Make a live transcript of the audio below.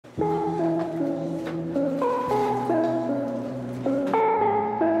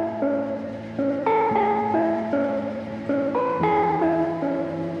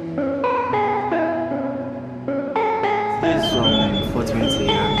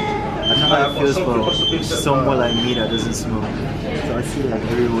I know how it feels for someone like me that doesn't smoke. So I see like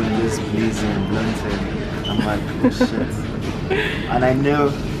everyone just blazing, blunting. I'm like, oh shit. And I know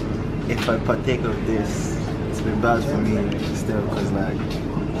if I partake of this, it's been bad for me still, because like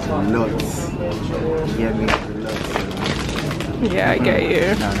it's a lot. You get me? It's a lot. So. Yeah, I get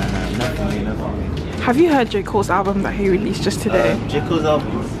you. No, not for me, not for me. Have you heard J. Cole's album that he released just today? J. Cole's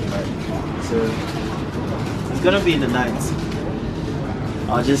album, right? So it's gonna be in the night.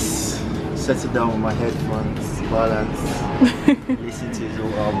 I'll just settle down with my headphones, balance, listen to his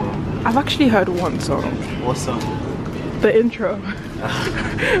whole album. I've actually heard one song. What song? The intro. Nah,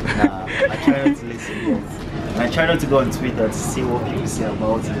 I try not to listen yet. I try not to go on Twitter to see what people say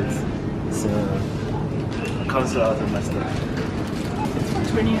about it. So I cancel out of my stuff.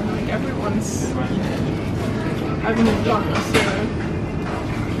 It's 20 and like everyone's having a vlog, so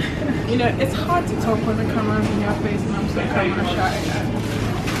you know, it's hard to talk when the camera's in your face and I'm so camera shy.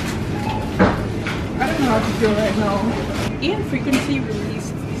 I don't know how to feel right now. Ian Frequency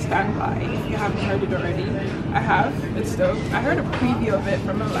released Stand By, if you haven't heard it already. I have, it's dope. I heard a preview of it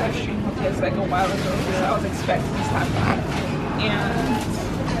from a live stream of his like a while ago, so I was expecting Stand By.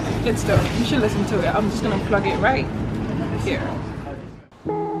 And it's dope, you should listen to it. I'm just gonna plug it right here.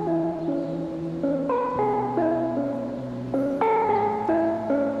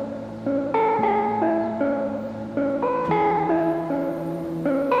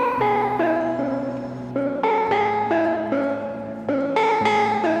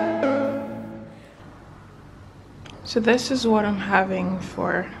 So this is what I'm having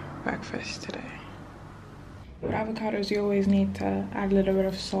for breakfast today. With avocados, you always need to add a little bit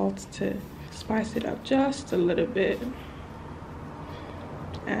of salt to spice it up just a little bit.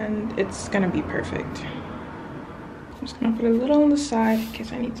 And it's gonna be perfect. I'm just gonna put a little on the side in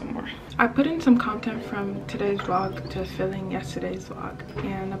case I need some more. I put in some content from today's vlog to fill in yesterday's vlog.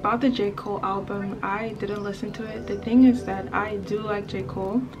 And about the J. Cole album, I didn't listen to it. The thing is that I do like J.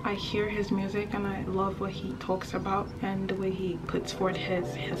 Cole. I hear his music and I love what he talks about and the way he puts forth his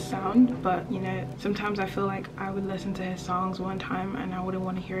sound. But you know, sometimes I feel like I would listen to his songs one time and I wouldn't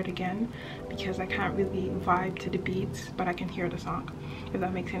want to hear it again because I can't really vibe to the beats, but I can hear the song, if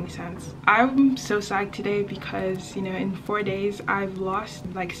that makes any sense. I'm so psyched today because, you know, in 4 days I've lost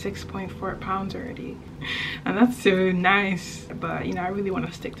like 6.4 pounds already, and that's so nice. But you know, I really want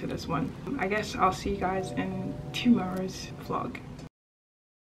to stick to this one. I guess I'll see you guys in tomorrow's vlog.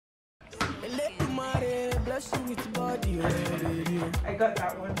 I got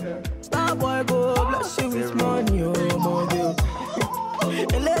that one too. Starboy go bless you with money, oh my girl.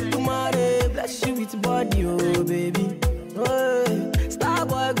 Bless you with body, oh baby.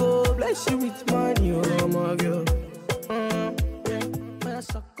 Starboy go bless you with money, oh my girl.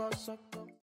 SOCO.